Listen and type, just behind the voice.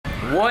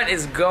What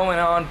is going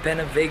on,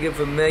 Penavega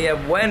Familia?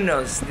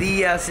 Buenos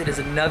dias. It is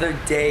another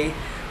day.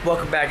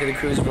 Welcome back to the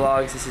cruise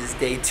vlogs. This is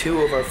day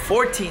 2 of our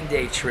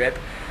 14-day trip.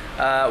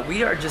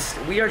 We are just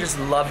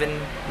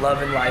loving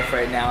life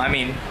right now. I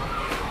mean,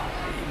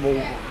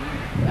 well,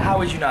 how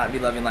would you not be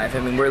loving life? I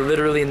mean, we're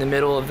literally in the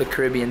middle of the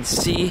Caribbean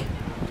Sea,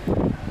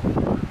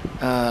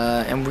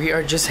 and we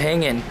are just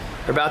hanging.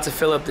 We're about to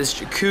fill up this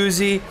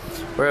jacuzzi.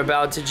 We're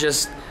about to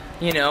just,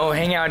 you know,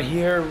 hang out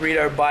here, read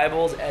our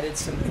Bibles, edit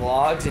some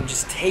vlogs, and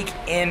just take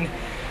in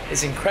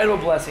this incredible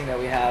blessing that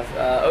we have.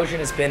 Ocean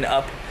has been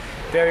up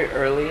very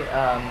early.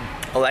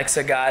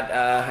 Alexa got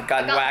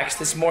waxed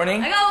this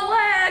morning. I got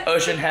waxed!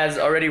 Ocean has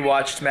already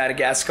watched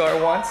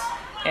Madagascar once.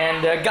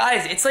 And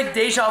guys, it's like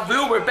deja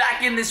vu. We're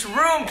back in this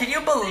room. Can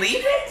you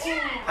believe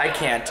it? I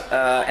can't.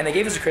 And they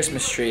gave us a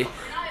Christmas tree,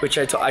 which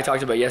I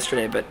talked about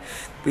yesterday, but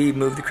we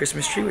moved the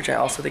Christmas tree, which I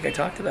also think I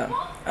talked about.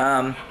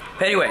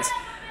 But anyways,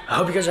 I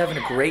hope you guys are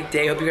having a great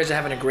day. I hope you guys are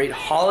having a great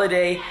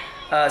holiday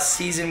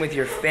season with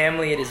your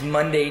family. It is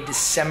Monday,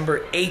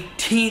 December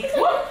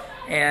 18th.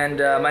 And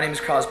my name is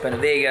Carlos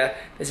Penavega.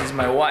 This is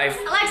my wife.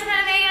 Alexa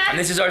Penavega. And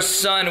this is our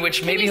son,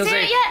 which maybe he'll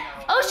say. Yeah,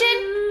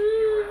 Ocean.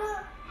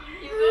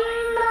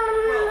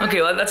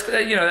 Okay, well, that's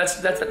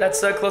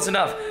close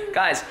enough,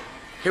 guys.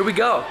 Here we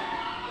go.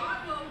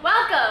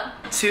 Welcome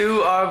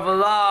to our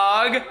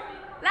vlog.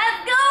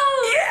 Let's go.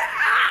 Yeah.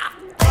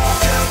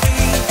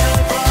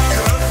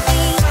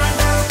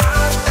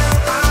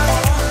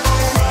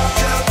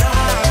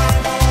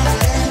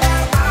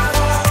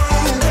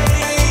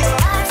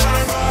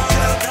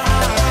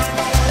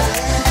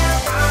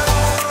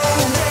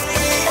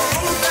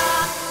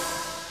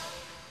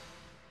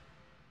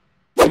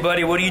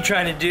 Buddy, what are you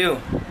trying to do?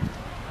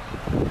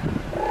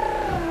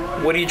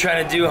 What are you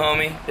trying to do,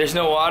 homie? There's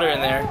no water in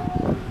there.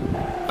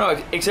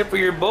 Oh, except for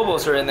your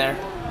bubbles are in there.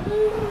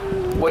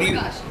 What are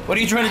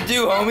you trying to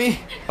do, homie?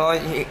 Oh,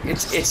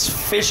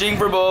 it's fishing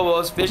for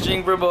bubbles,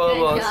 fishing for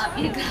bubbles. Good job,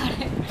 you got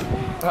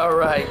it. All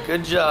right,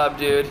 good job,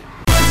 dude.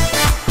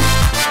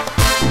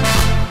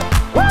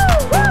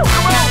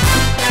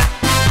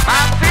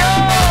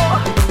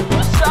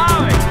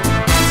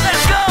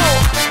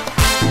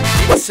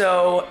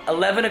 So,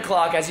 11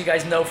 o'clock, as you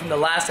guys know from the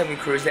last time we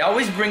cruised, they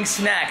always bring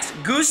snacks.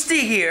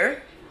 Gusti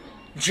here,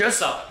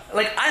 just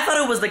like, I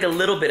thought it was like a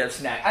little bit of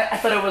snack. I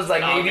thought it was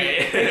like maybe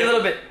a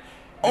little bit.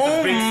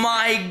 Oh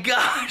my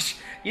gosh.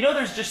 You know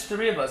there's just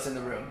 3 of us in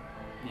the room.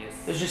 Yes.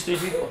 There's just 3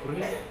 people.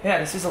 Yeah,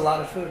 this is a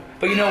lot of food.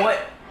 But you know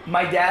what?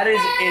 My dad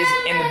is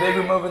in the big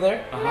room over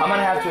there. I'm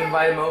gonna have to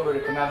invite him over to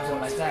come have some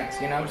of my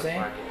snacks. You know what I'm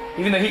saying?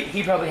 Even though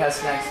he probably has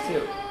snacks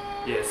too.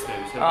 Yes,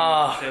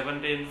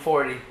 maybe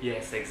 40.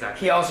 Yes,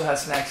 exactly. He also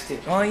has snacks too.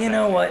 Well, you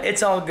know what?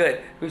 It's all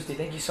good. Gusti,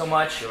 thank you so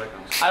much. You're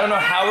welcome. I don't know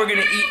how we're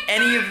gonna eat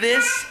any of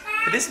this,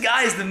 but this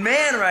guy is the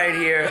man right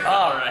here. Oh,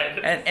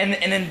 Alright. And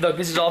then look,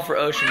 this is all for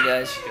Ocean,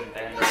 guys.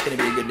 It's gonna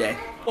be a good day.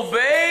 Oh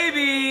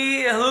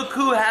baby, look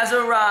who has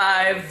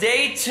arrived.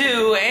 Day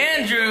 2,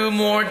 Andrew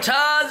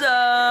Mortaza.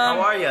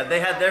 How are ya? They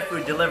had their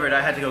food delivered.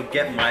 I had to go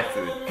get my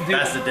food. Dude,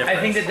 that's the difference.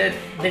 I think that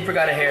they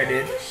forgot a hair,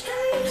 dude.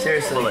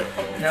 Seriously. Pull it.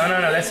 No,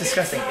 that's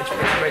disgusting. It's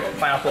right.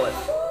 Fine, I'll pull it.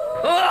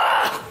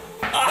 Ah!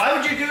 Why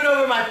would you do it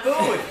over my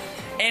food?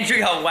 Andrew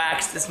got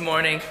waxed this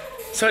morning.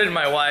 So did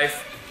my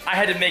wife. I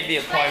had to make the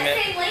appointment.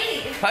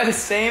 By the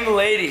same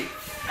lady.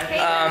 By the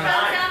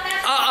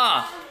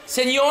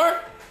same lady.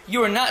 Senor,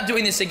 you are not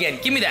doing this again.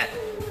 Give me that.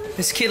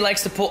 This kid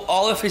likes to pull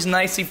all of his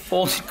nicely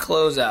folded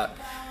clothes out.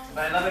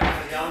 I love it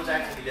because Jones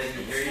actually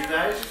doesn't hear you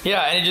guys.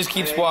 Yeah, and he just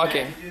keeps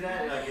walking. Do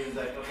that? Like, he was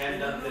like, okay, I'm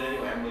done with it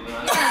anyway. I'm moving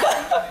on.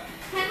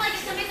 Kind of like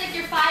somebody's like,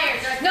 you're fired.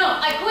 They're like, no,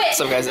 I quit.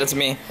 What's up, guys? That's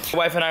me. My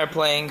wife and I are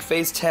playing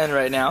Phase 10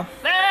 right now.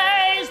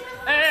 Phase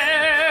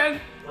 10!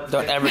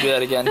 Don't ever do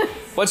that again.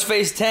 What's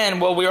Phase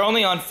 10? Well, we're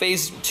only on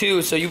Phase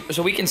 2,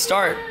 so we can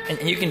start,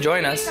 and you can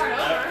join us. Start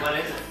over. What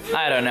is it?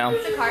 I don't know.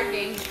 It's a card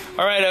game.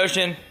 All right,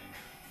 Ocean.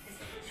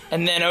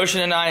 And then Ocean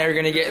and I are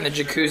gonna get in the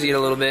jacuzzi in a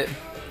little bit.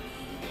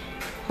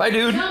 Bye,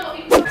 dude.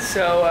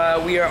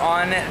 So we are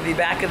on the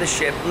back of the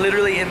ship,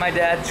 literally in my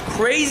dad's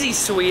crazy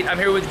suite. I'm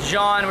here with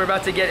John. We're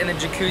about to get in the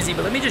jacuzzi,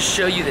 but let me just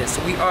show you this.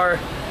 We are,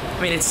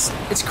 I mean,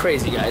 it's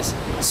crazy, guys.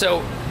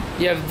 So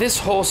you have this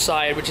whole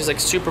side, which is like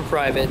super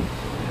private,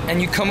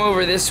 and you come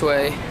over this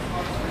way,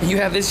 and you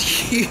have this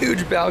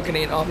huge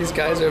balcony and all these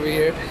guys over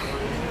here,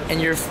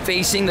 and you're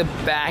facing the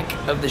back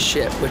of the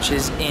ship, which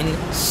is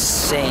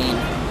insane.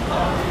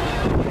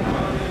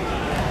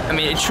 I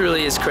mean, it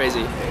truly is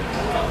crazy.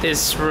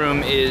 This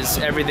room is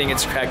everything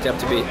it's cracked up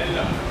to be.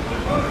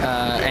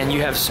 And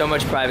you have so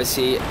much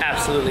privacy,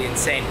 absolutely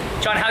insane.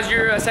 John, how's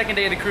your second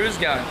day of the cruise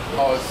going?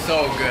 Oh,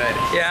 so good.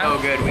 Yeah? So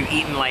good. We've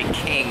eaten like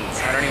kings.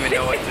 I don't even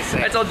know what to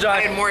say. I told John.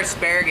 I had more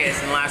asparagus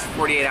in the last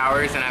 48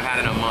 hours than I've had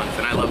in a month,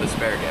 and I love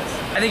asparagus.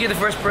 I think you're the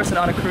first person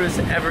on a cruise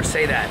to ever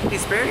say that. The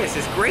asparagus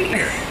is great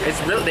here.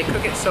 It's really, they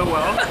cook it so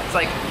well. It's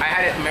like, I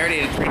had it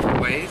marinated 3 different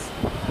ways.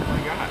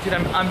 Dude,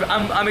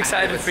 I'm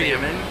excited for you.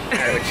 Salmon, I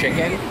have a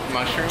chicken,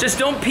 mushroom. Just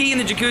don't pee in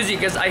the jacuzzi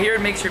because I hear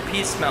it makes your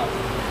pee smell.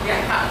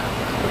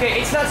 Yeah. Okay,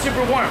 it's not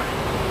super warm.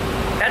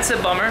 That's a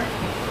bummer.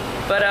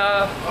 But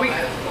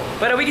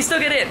But we can still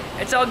get in.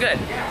 It's all good.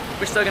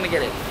 We're still gonna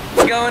get it.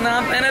 What's going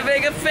on,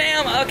 Penavega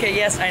fam? Okay,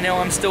 yes, I know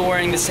I'm still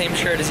wearing the same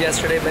shirt as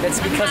yesterday, but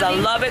it's because I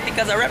love it,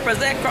 because I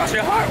represent Cross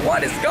Your Heart.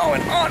 What is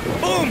going on?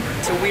 Boom!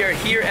 So we are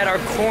here at our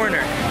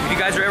corner. If you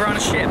guys are ever on a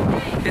ship,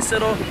 this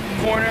little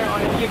corner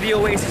on any of the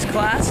OASIS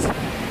class,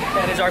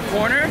 that is our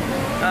corner.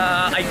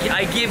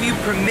 I give you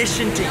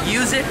permission to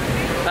use it.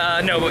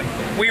 No, but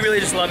we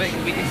really just love it.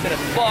 We can sit at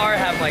the bar,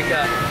 have like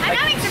I'm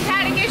having some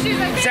padding issues.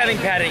 it's having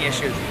padding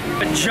issues.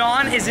 But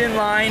John is in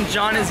line.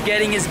 John is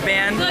getting his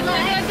band. Look, look,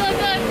 look,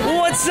 look, look.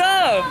 What's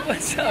up?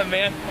 What's up,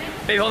 man?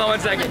 Babe, hold on 1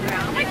 second.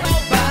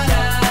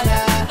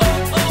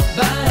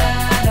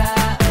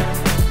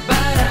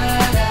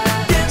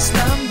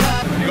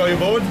 You got your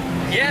board?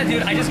 Yeah,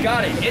 dude, I just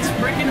got it. It's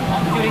freaking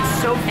hot, dude.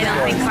 It's so I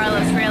don't think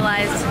Carlos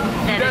realized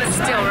that it's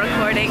still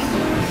recording.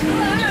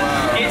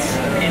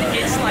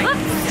 It's like.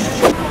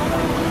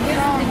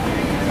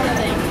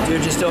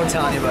 Dude, just don't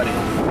tell anybody.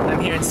 I'm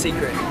here in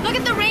secret. Look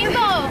at the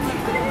rainbow.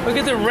 Look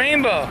at the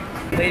rainbow.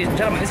 Ladies and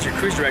gentlemen, this is your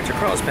cruise director,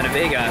 Carlos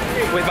Penavega,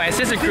 with my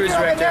assistant cruise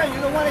director.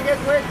 You don't want to get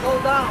wet,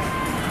 go down.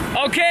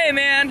 Okay,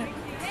 man.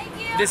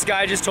 This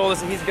guy just told us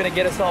that he's gonna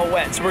get us all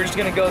wet, so we're just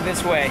gonna go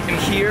this way. I'm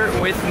here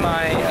with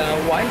my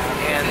wife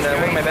and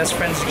one of my best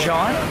friends,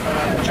 John.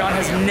 John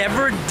has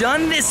never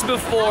done this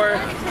before.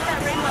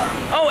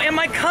 Oh, and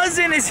my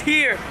cousin is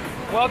here.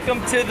 Welcome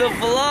to the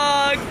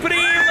vlog,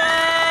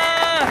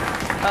 Prima!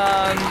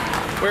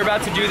 We're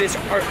about to do this.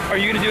 Are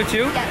you gonna do it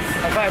too? Yes.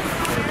 High five.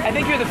 I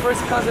think you're the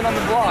first cousin on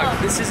the vlog.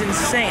 This is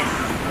insane.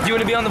 Do you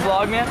want to be on the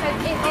vlog, man?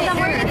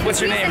 What's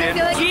your name, dude?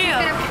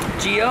 Gio.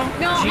 Gio?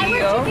 No,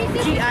 G-O?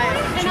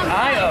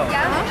 G-I-O.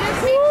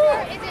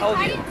 How old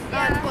are you? 12.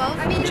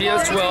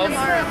 Gio's 12. You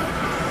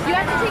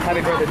have to take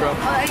Happy birthday, bro.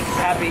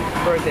 Happy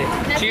birthday.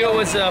 Gio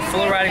was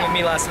flow riding with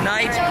me last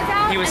night.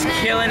 He was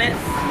killing it. Is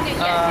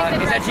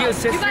that Gio's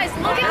sister? You guys,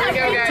 look at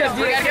Here we go, guys.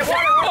 We gotta get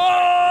water. Oh!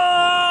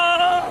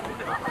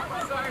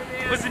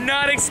 Was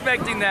not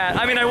expecting that.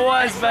 I mean, I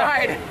was,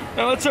 but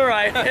no, it's all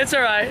right. It's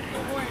all right.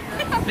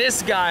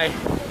 This guy.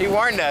 He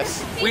warned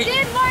us. He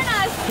did warn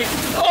us.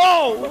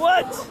 Oh,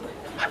 what?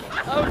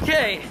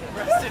 Okay.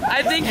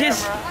 I think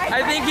his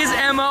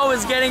MO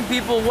is getting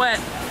people wet.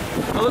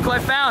 Oh, look what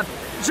I found.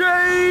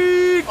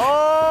 Jake!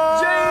 Oh!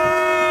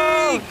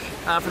 Jake!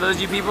 For those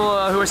of you people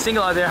who are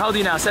single out there, how old are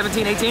you now?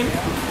 17, 18?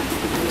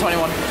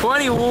 21.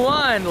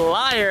 21,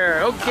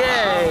 liar.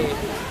 Okay.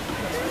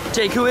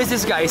 Jake, who is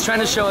this guy? He's trying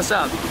to show us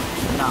up.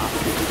 Nah.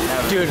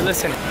 Dude,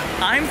 listen.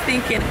 I'm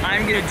thinking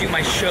I'm gonna do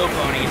my show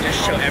pony and just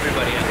show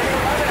everybody up.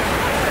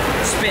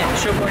 Spin,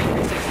 show pony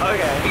 360.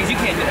 Okay. Because you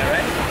can't do that,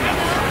 right? No.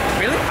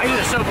 Really? I use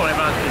a soap pony,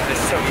 but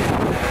it's so easy.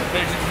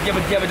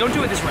 Yeah, but don't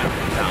do it this round.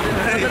 No.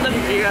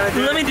 You gotta do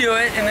Let me do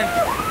it, and then...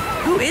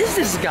 Who is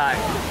this guy?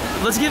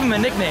 Let's give him a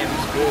nickname.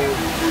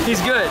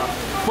 He's good.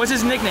 What's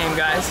his nickname,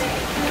 guys?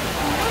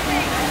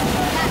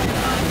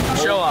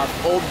 Show off.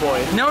 Old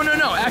boy. No, no,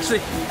 no. Actually,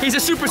 he's a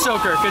super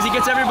soaker because he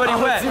gets everybody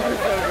wet.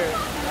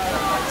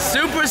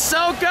 Super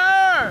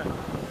soaker!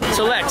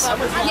 So Lex,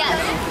 Yes.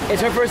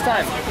 it's her first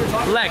time.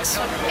 Lex,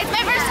 It's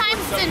my first time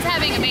since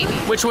having a baby.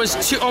 which was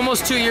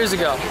almost 2 years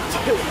ago. 2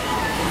 years!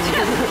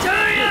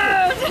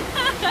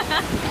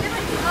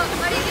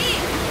 What do you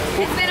mean?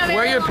 It's been a very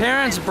Where are your long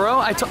parents, bro?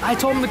 I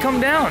told them to come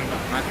down.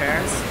 My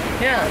parents?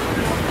 Yeah.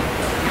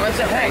 What's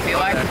so crazy?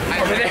 Like,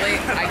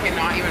 I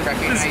cannot even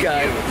recognize This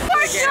guy. you.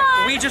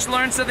 John. We just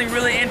learned something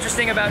really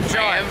interesting about I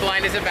John. am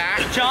blind as a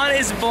bat. John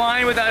is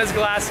blind without his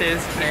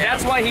glasses.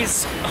 That's why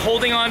he's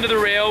holding onto the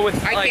rail with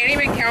I can't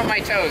even count my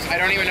toes. I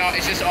don't even know.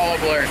 It's just all a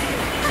blur.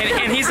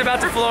 and he's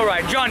about to flow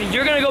ride. John,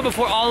 you're gonna go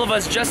before all of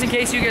us just in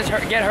case you get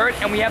hurt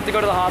and we have to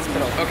go to the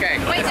hospital. Okay.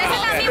 Wait, doesn't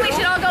that mean we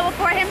should all go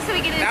before him so we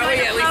can enjoy That way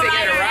the at least flow they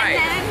get a rider ride.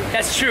 and then-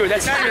 That's true.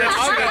 That's true. That's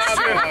I'll true. go, That's I'll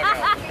true. go,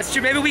 I'll go. That's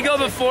true. Maybe we go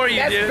before you,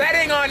 That's dude.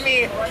 betting on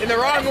me in the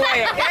wrong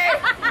way, okay?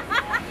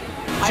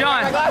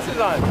 John, I got my glasses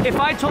on. if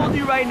I told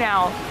you right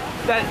now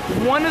that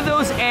one of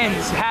those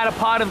ends had a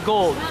pot of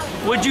gold,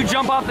 would you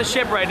jump off the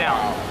ship right now?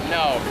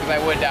 No, because I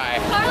would die.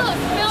 Carlos,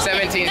 no,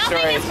 17 nothing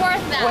stories. is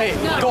worth that. Wait,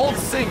 no. gold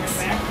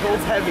sinks.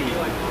 Gold's heavy.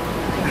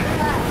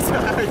 So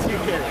how did you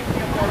get it?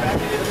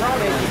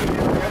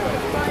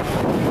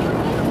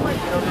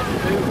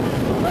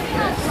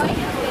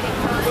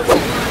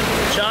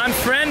 John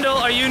Frendel,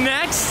 are you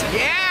next?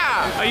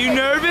 Yeah! Are you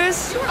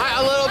nervous?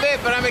 A little bit,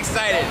 but I'm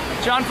excited.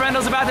 John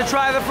Frendel's about to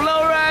try the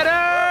flow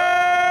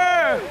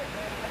rider.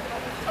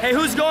 Hey,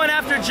 who's going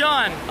after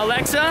John?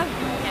 Alexa?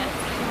 Yes.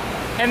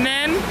 And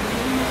then?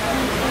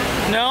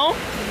 No?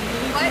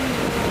 What?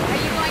 Are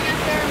you going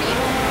after me?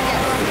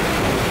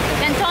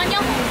 Yes. Antonio?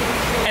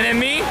 And then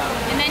me?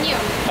 And then you.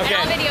 Okay.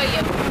 And I'll video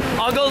you.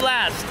 I'll go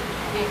last.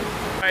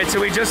 All right, so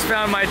we just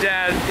found my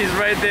dad. He's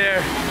right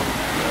there.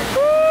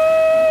 Woo!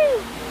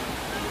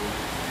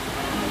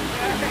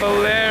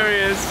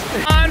 Hilarious.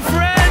 On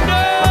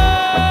Frendo!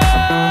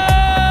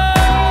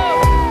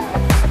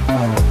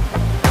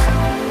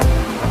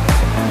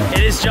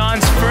 It is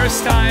John's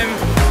first time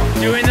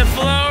doing the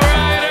flow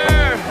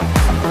rider.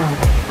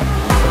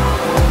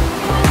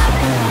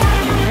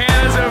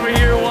 Hannah's over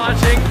here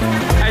watching.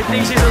 I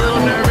think she's a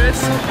little nervous.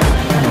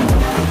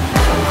 this.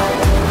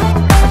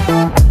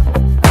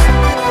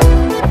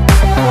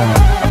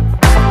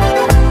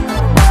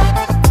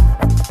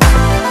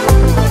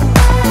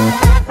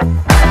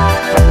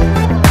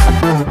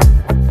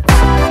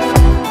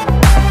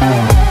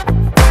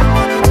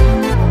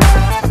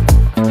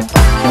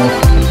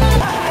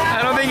 I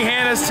don't think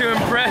Hannah's too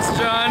impressed,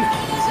 John.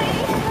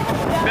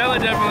 Bella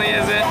definitely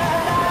isn't.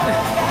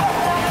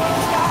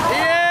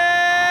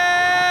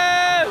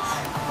 Yes!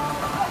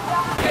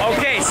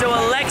 Okay, so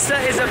Alexa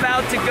is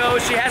about to go.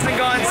 She hasn't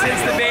gone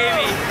since the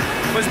baby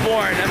was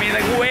born. I mean,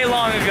 like way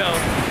long ago.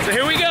 So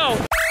here we go.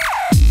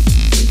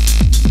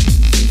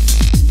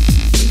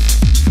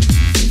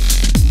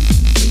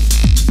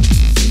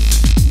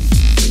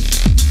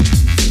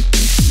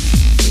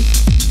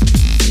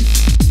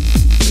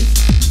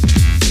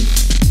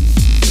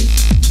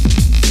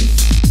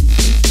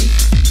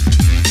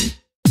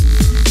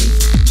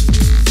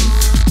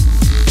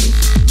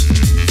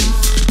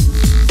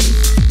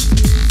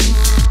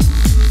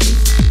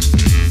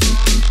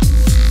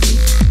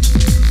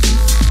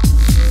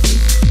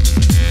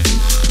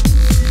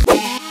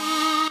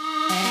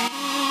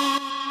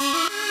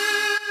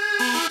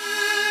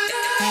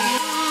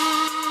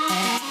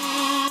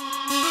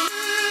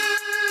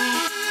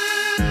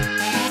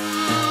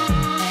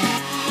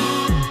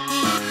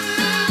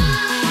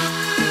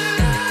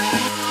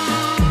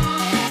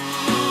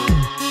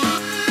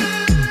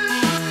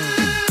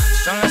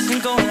 Son las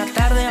 5 de la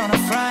tarde on a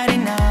Friday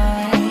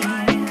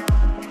night.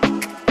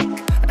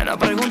 And no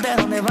preguntes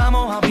dónde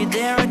vamos, I'll be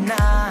there at 9.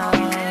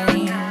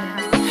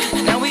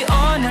 Now we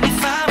on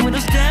 95,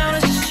 windows down,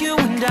 it's just you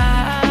and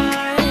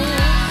I.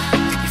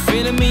 You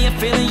feeling me, I'm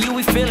feeling you,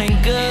 we feeling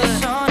good.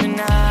 It's on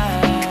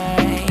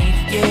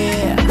tonight,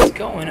 yeah. What's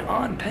going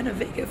on,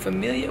 Penavega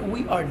Familia?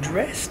 We are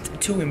dressed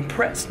to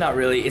impress. Not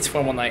really, it's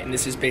formal night, and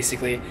this is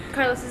basically...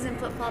 Carlos is in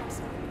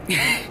flip-flops.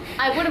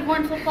 I would have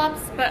worn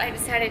flip-flops, but I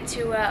decided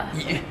to,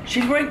 Yeah,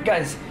 she's wearing,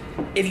 guys,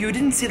 if you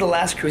didn't see the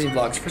last cruising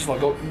vlogs, first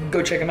of all,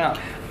 go check them out.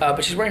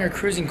 But she's wearing her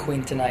cruising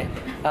queen tonight.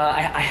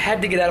 I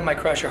had to get out of my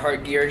Crush Your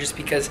Heart gear just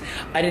because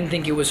I didn't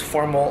think it was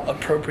formal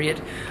appropriate.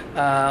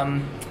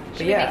 Should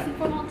we make some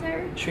formal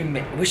attire?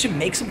 We should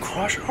make some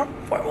Crush Your Heart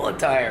formal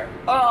attire.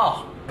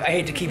 Oh, I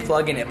hate to keep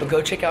plugging it, but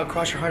go check out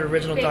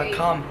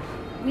crushyourheartoriginal.com.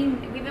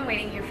 We've been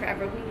waiting here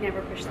forever. We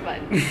never pushed the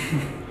button.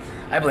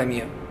 I blame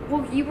you.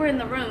 Well, you were in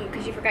the room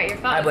because you forgot your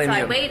phone, I blame so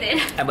you. I waited.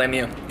 I blame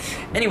you.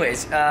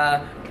 Anyways,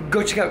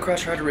 go check out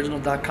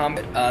crushyourheartoriginal.com.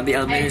 The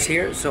elevator's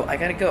here, so I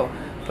gotta go.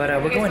 But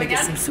we're going to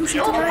get some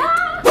sushi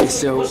tonight.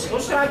 So,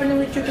 What's happening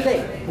with you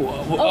today?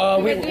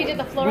 we did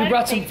the Florida,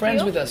 brought some thank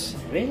friends you. with us.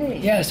 Really?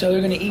 Yeah, so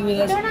they're gonna eat with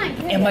us. They're not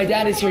good. And my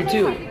dad is here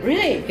too.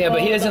 Really? Yeah,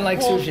 but he doesn't like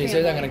sushi, so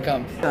he's not gonna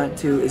come. Got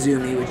to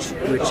Izumi,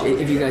 which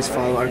if you guys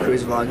follow our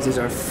cruise vlogs, is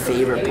our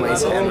favorite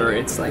place ever.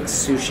 It's like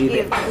sushi.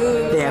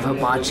 They have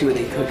hibachi where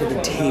they cook at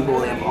the table.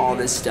 They have all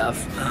this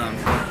stuff.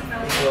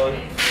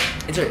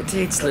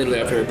 It's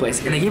literally our favorite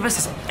place. And they gave us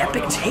this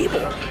epic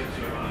table.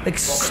 Like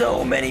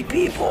so many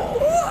people.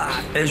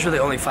 There's really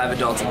only 5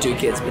 adults and 2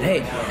 kids, but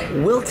hey,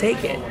 we'll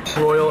take it.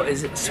 Royal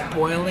is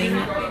spoiling.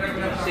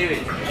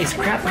 Is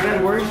crap a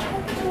bad word?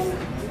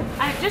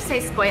 I just say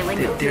spoiling.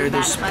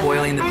 They're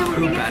spoiling the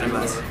poop out of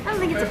us. I don't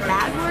think it's a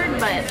bad word,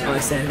 but I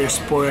said they're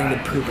spoiling the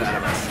poop out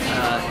of us,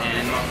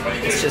 and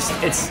it's just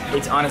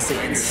it's honestly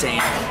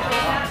insane.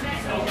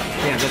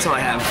 Yeah, that's all I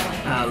have.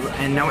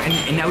 And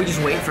now we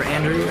just wait for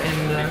Andrew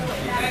and.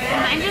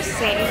 can I just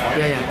say,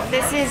 Yeah.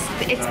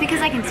 it's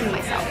because I can see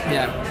myself.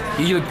 Yeah,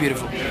 you look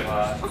beautiful.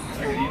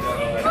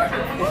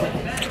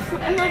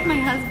 I'm like my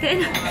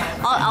husband.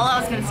 All I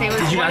was gonna say was,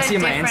 Did you what not a see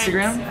my difference.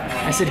 Instagram?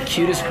 I said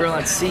cutest girl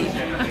at sea.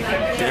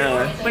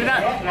 Duh. What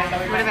about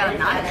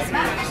not at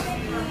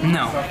sea?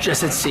 No,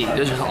 just at sea.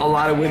 There's just a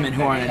lot of women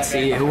who aren't at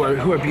sea who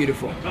are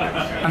beautiful.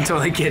 I'm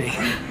totally kidding.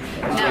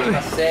 No,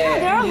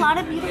 there are a lot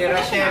of beautiful women. I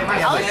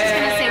was just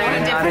gonna say what a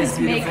Not difference as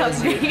beautiful makeup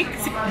as you.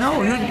 makes.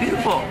 No, you look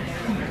beautiful.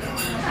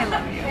 I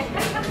love you.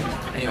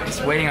 Anyways,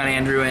 waiting on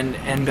Andrew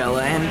and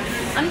Bella and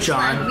I'm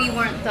John. glad we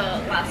weren't the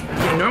last one.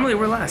 Yeah, normally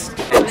we're last.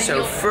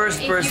 So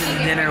first person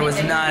to dinner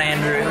was not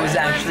Andrew, it was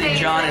actually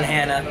John and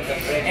Hannah.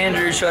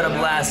 Andrew showed up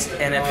last,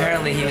 and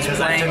apparently he was I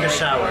playing. took a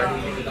shower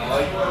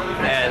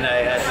and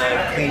I had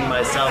to clean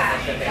myself,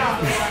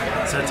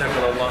 so it took a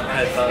little long.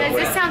 I thought, Guys,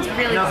 this sounds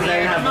really no, because I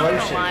weird. didn't I'm have not gonna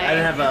lotion. lie. I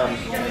didn't have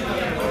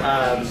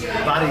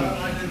body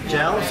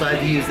gel, so I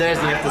had to use theirs,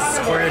 and you have to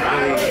squirt it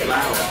really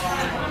loud,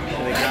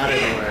 and it got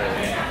everywhere.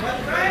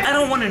 I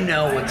don't want to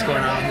know what's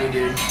going on with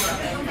you, dude.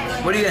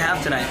 What are you gonna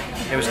have tonight?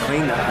 It was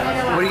clean though.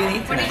 What are you gonna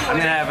eat tonight? I'm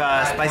gonna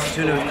have spicy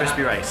tuna with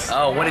crispy rice.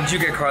 Oh, what did you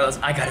get, Carlos?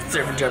 I got a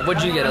surf and turf. What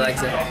did you get,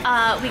 Alexa?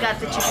 We got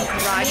the chicken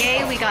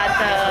karage, we got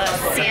the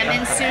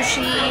salmon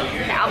sushi,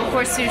 the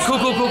albacore sushi.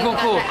 Cool. we got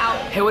the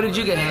Hey, what did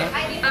you get, Hannah?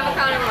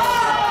 avocado roll.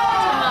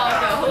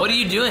 Tomato. What are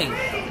you doing?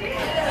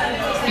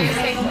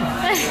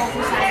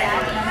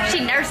 She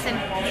nursing.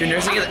 You're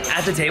nursing it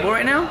at the table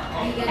right now?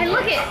 And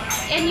look it.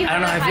 And you. I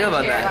don't know how I feel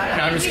about that.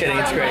 No, I'm just kidding.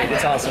 It's great.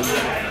 It's awesome.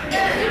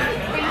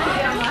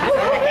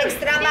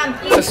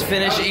 Just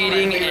finished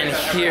eating, and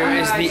here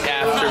is the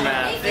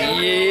aftermath.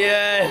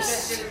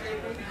 this.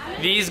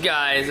 These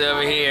guys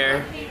over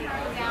here.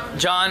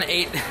 John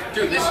ate.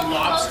 Dude, this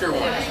lobster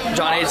one.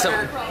 John ate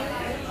some.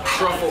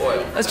 Truffle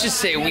oil. Let's just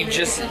say we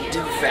just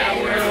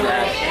devoured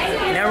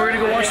that. Now we're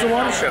gonna go watch the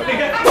water show.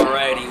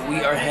 Alrighty,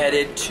 we are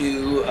headed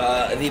to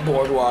the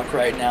boardwalk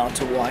right now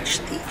to watch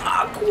the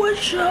Aqua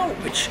show,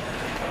 which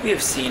we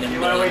have seen a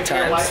million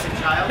times.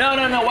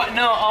 No. What?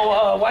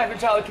 No. Wife and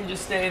child can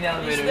just stay in the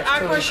elevator. The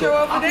Aqua show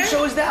over there? Aqua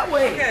show is that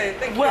way. Okay,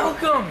 thank you.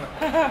 Welcome.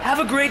 Have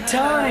a great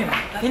time.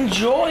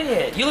 Enjoy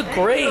it. You look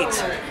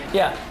great.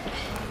 Yeah.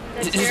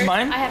 Is this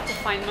mine? I have to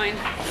find mine.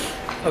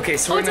 Okay,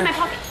 so It's in my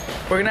pocket.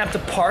 we're gonna have to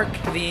park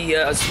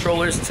the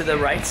strollers to the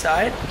right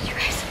side. You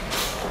guys,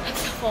 I'm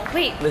so full.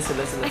 Wait. Listen.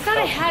 I thought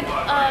I had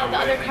the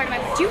other card in my.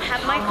 Do you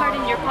have my card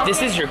in your pocket?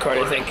 This is your card,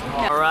 I think.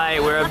 All right,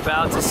 we're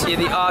about to see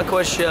the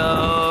Aqua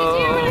show.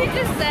 Did you hear what I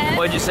just said?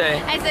 What'd you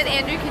say? I said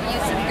Andrew could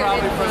use some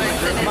good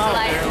influence in his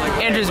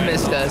life. Andrew's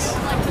missed us.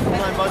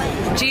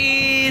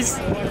 Cheese.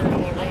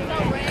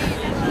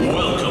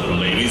 Welcome,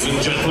 ladies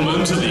and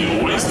gentlemen, to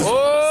the Oasis.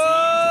 Oh!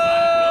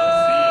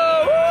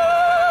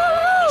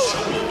 The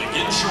show will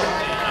begin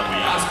shortly, and we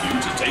ask you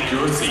to take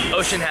your seats.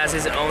 Ocean has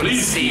his own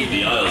Please seat. keep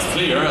the aisles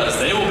clear, as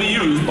they will be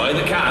used by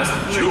the cast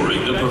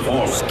during the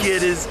performance.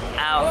 Skid is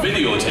out.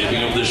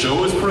 Videotaping of the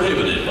show is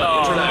prohibited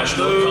by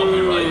international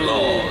copyright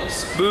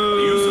laws. Boo.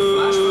 The use of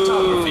flash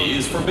photography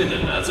is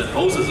forbidden, as it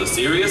poses a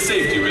serious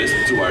safety risk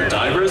to our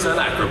divers and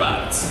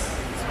acrobats.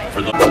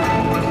 For the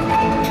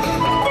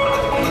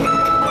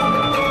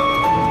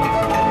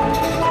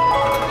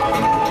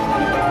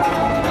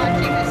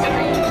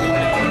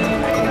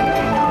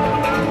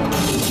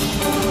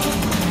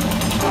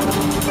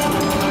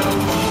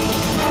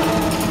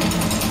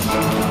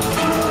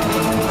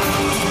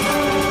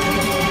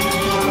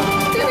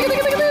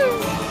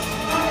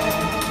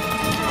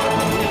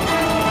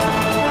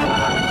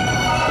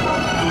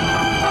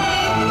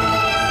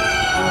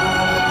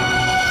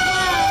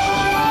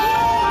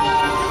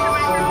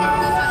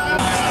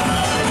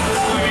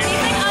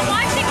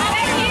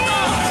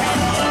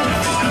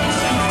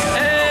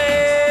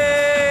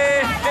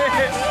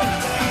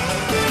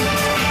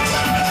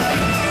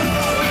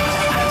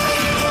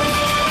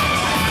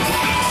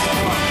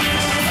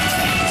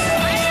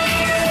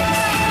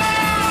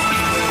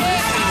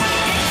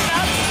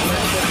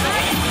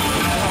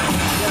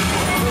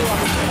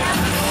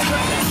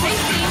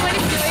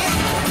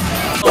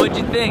What'd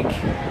you think?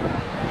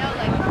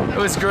 It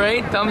was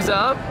great. Thumbs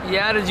up.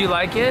 Yeah. Did you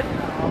like it?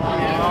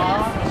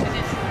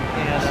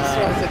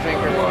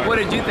 What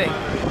did you think?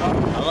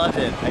 I loved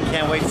it. I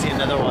can't wait to see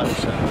another water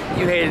show.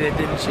 You hated it,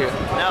 didn't you?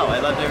 No, I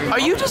loved every Are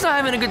you just not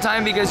having a good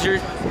time because you're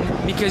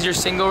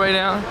single right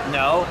now?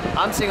 No,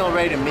 I'm single,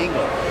 ready to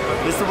mingle.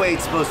 This is the way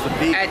it's supposed to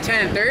be. At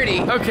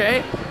 10:30.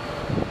 Okay.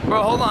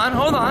 Bro, hold on.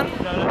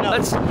 No.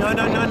 Let's. No.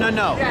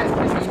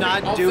 Do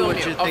not do what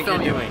you think you're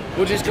doing.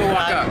 We'll just go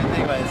walk up.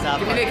 Think about it. It's not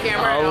Give me fun. the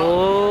camera.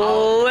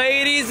 Oh,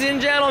 ladies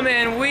and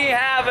gentlemen, we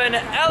have an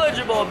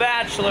eligible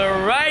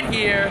bachelor right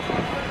here.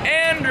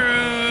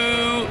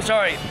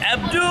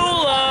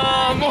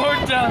 Abdullah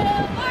Mortaza.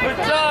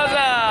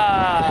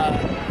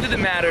 The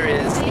matter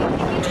is,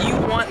 do you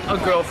want a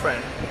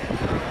girlfriend?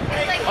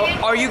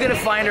 Are you gonna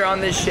find her on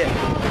this ship?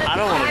 I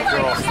don't want a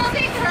girl.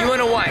 You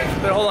want a wife,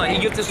 but hold on,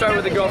 you have to start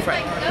with a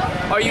girlfriend.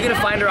 Are you gonna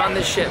find her on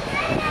this ship?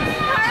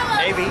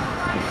 Maybe.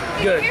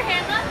 Good. Your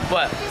hand up?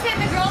 What? She said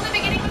the girl in the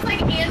beginning was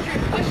like Andrew,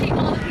 pushing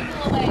all the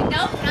people away.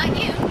 Nope, not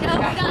you.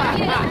 Nope, not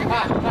you.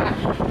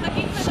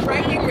 Looking for the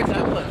Striking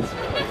resemblance.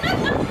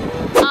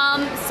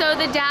 So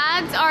the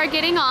dads are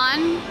getting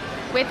on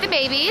with the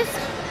babies,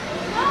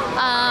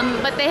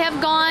 but they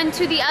have gone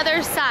to the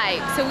other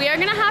side. So we are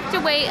gonna have to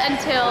wait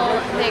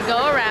until they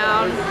go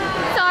around.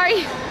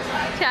 Sorry,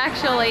 to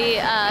actually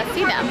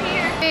see them.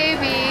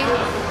 Baby,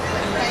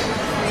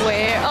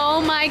 where? Oh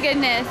my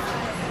goodness.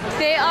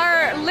 They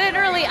are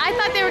literally, I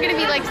thought they were gonna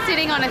be like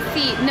sitting on a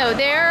seat. No,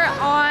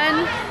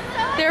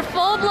 they're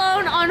full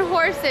blown on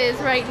horses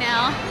right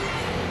now.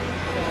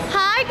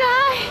 Hi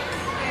guys.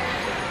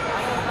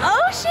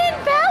 Ocean,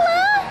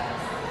 Bella.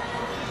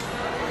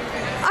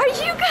 Are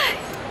you guys?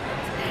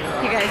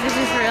 You guys, this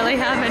is really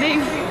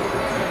happening.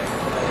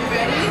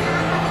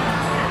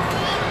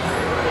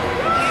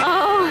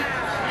 Oh,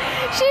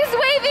 she's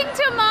waving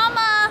to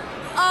Mama.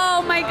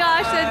 Oh my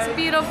gosh, that's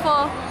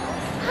beautiful.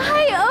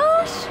 Hi,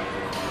 Osh.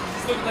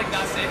 This looks like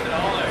not safe at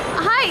all.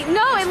 Hi,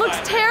 no, it looks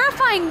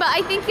terrifying, but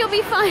I think you'll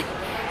be fine.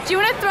 Do you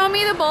want to throw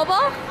me the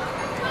bobo?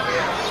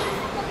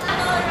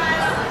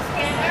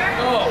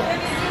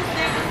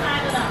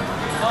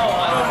 Oh,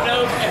 I don't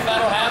know if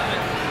that'll happen.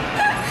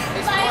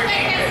 It's more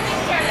dangerous.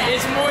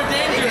 It's more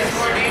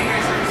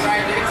dangerous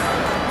inside this.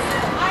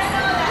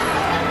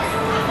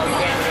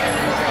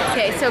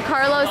 Okay, so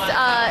Carlos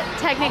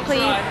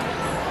technically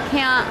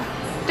can't.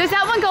 Does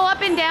that one go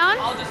up and down?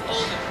 I'll just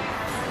hold it.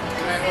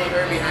 You might hold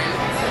her behind.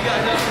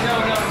 No.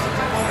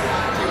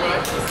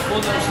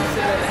 Well, no, she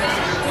said it has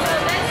to be one.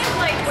 Then it's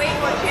like, wait,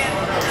 what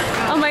channel?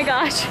 Oh my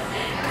gosh.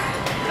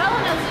 Bella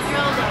knows the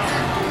drill though.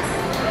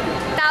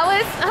 That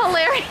was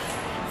hilarious.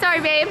 Sorry,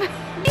 babe.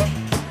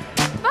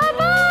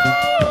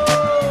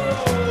 Bye-bye.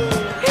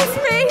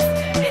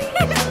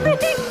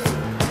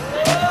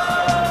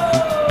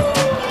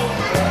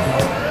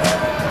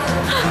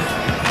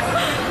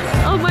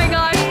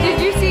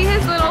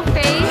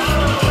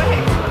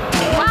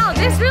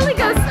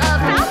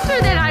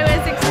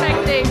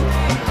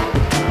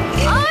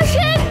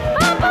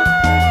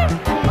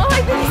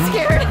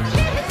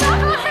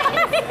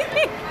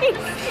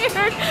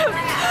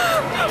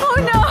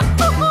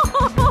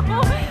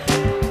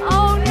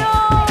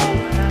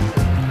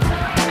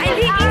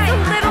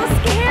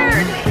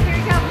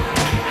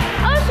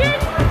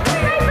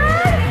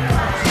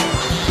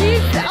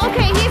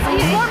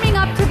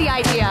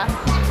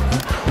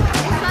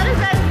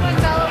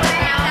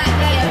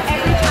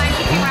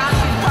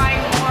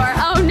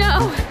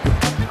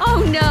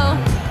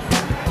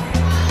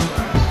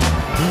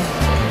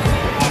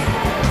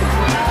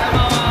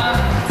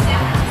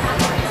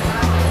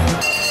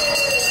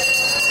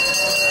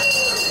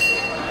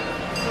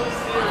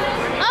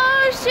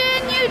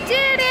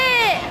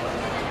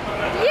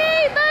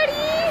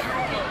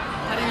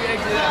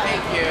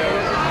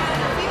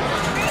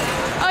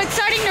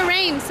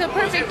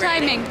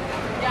 timing.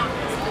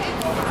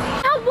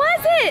 How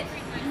was it?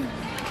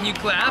 Can you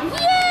clap?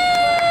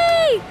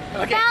 Yay!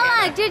 Okay, Bella,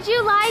 Hannah. did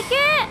you like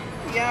it?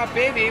 Yeah,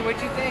 baby,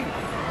 what'd you think?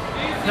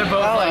 They're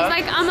both She's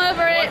like, I'm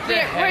over it.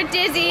 We're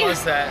dizzy.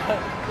 What's that?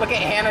 Look at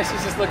Hannah,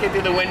 she's just looking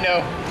through the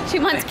window. She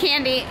wants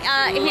candy.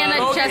 Hannah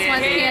just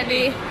wants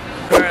candy.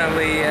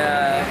 Currently,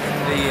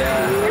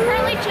 We're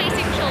currently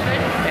chasing children.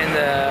 in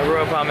the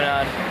Royal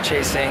Promenade,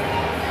 chasing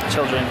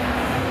children.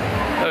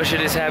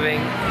 Ocean is having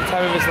the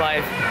time of his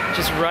life,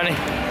 just running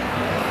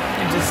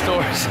into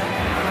stores.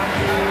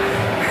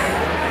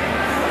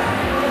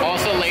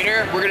 Also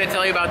later, we're gonna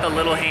tell you about the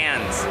little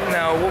hands.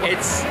 No,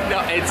 It's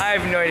I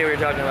have no idea what you're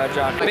talking about,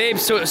 John. Babe,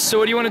 so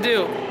what do you want to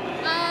do?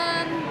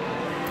 I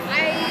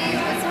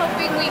was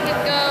hoping we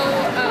could go.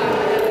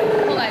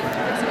 Hold on,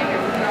 it's right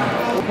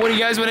here. What do you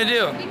guys want to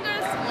do? We can go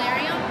to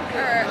Solarium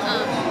or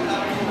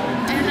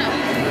I don't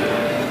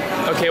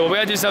know. Okay, well we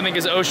gotta do something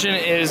because Ocean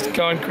is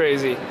going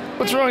crazy.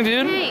 What's wrong,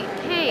 dude?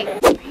 Hey,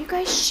 are you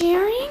guys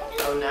sharing?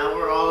 Oh, now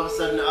we're all of a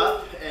sudden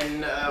up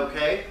and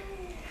okay.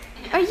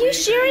 Are you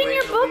sharing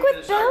your book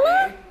with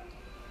Bella?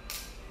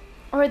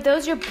 Or are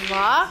those your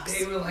blocks?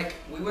 They were like,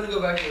 we want to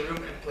go back to the room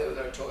and play with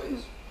our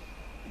toys.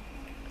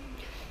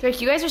 They're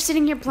like, you guys are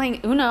sitting here playing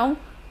Uno.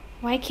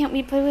 Why can't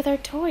we play with our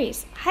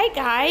toys? Hi,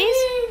 guys.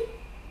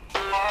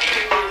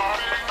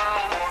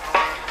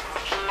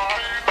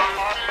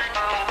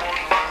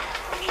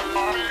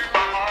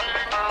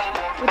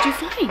 What'd you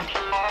find?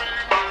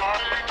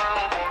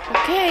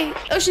 Okay.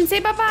 Ocean, say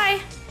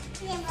bye-bye.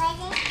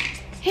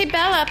 Hey,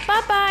 Bella,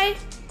 bye-bye.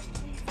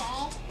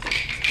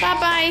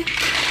 Bye-bye.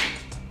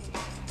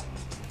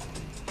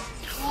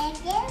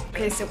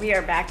 Okay, so we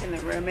are back in the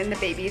room and the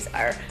babies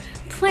are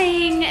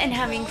playing and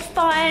having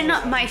fun.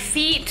 My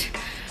feet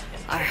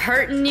are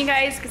hurting, you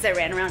guys, because I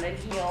ran around in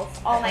heels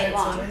all night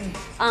long.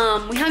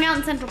 We hung out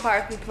in Central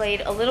Park. We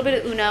played a little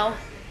bit of Uno.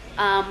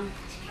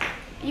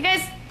 You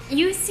guys,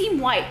 you seem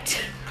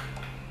wiped.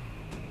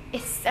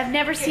 I've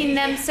never seen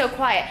them so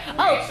quiet.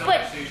 Oh,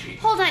 but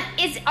hold on.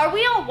 Are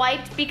we all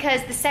wiped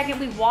because the second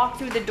we walked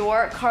through the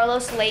door,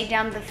 Carlos laid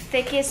down the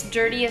thickest,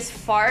 dirtiest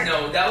fart?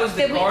 No, that was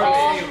the Did we all-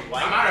 garbage.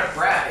 I'm out of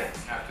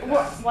breath after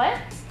that.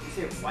 What?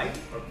 You say white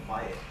or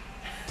quiet?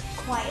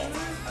 Quiet.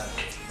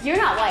 You're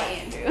not white,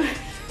 Andrew.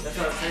 That's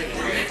what I'm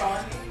saying.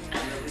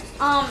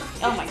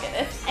 Oh my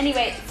goodness.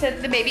 Anyway, so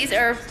the babies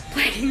are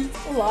playing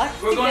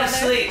locked We're going to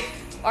together. sleep.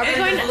 Are we End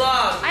going the to?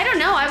 vlog. I don't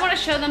know. I want to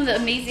show them the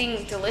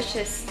amazing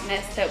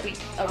deliciousness that we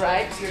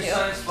arrived Your to.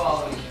 son is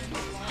following.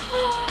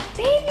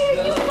 Baby,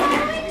 are you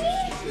following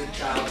me? Good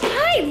child.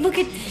 Hi, look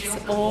at this.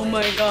 Oh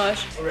my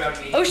gosh.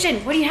 Around me.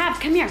 Ocean, what do you have?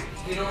 Come here.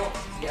 You know,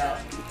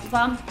 yeah.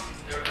 Well,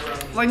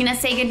 we're gonna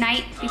say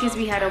goodnight because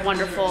we had a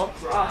wonderful,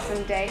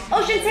 awesome day.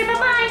 Ocean, say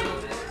bye-bye.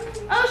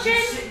 You Ocean.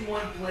 sit in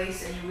one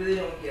place and you really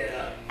don't get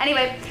up.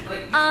 Anyway,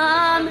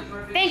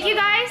 thank you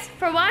guys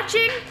for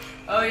watching.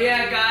 Oh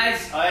yeah,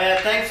 guys. Oh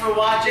yeah, thanks for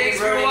watching. Thanks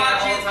for Ruining our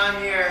watching. whole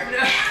time here.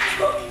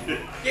 No.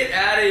 Get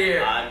out of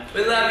here.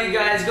 We love you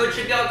guys. Go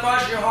check out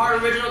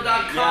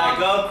crossyourheartoriginal.com. Yeah,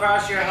 go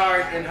cross your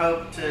heart and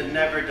hope to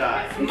never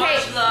die. Okay.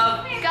 Much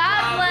love.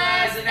 God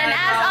bless. And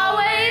as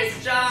always,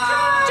 John.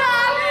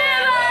 chop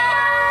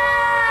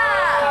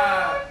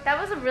liver! That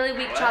was a really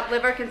weak chopped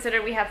liver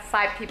considering we have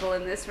 5 people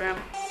in this room.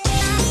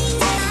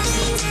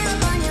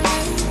 On your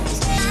way.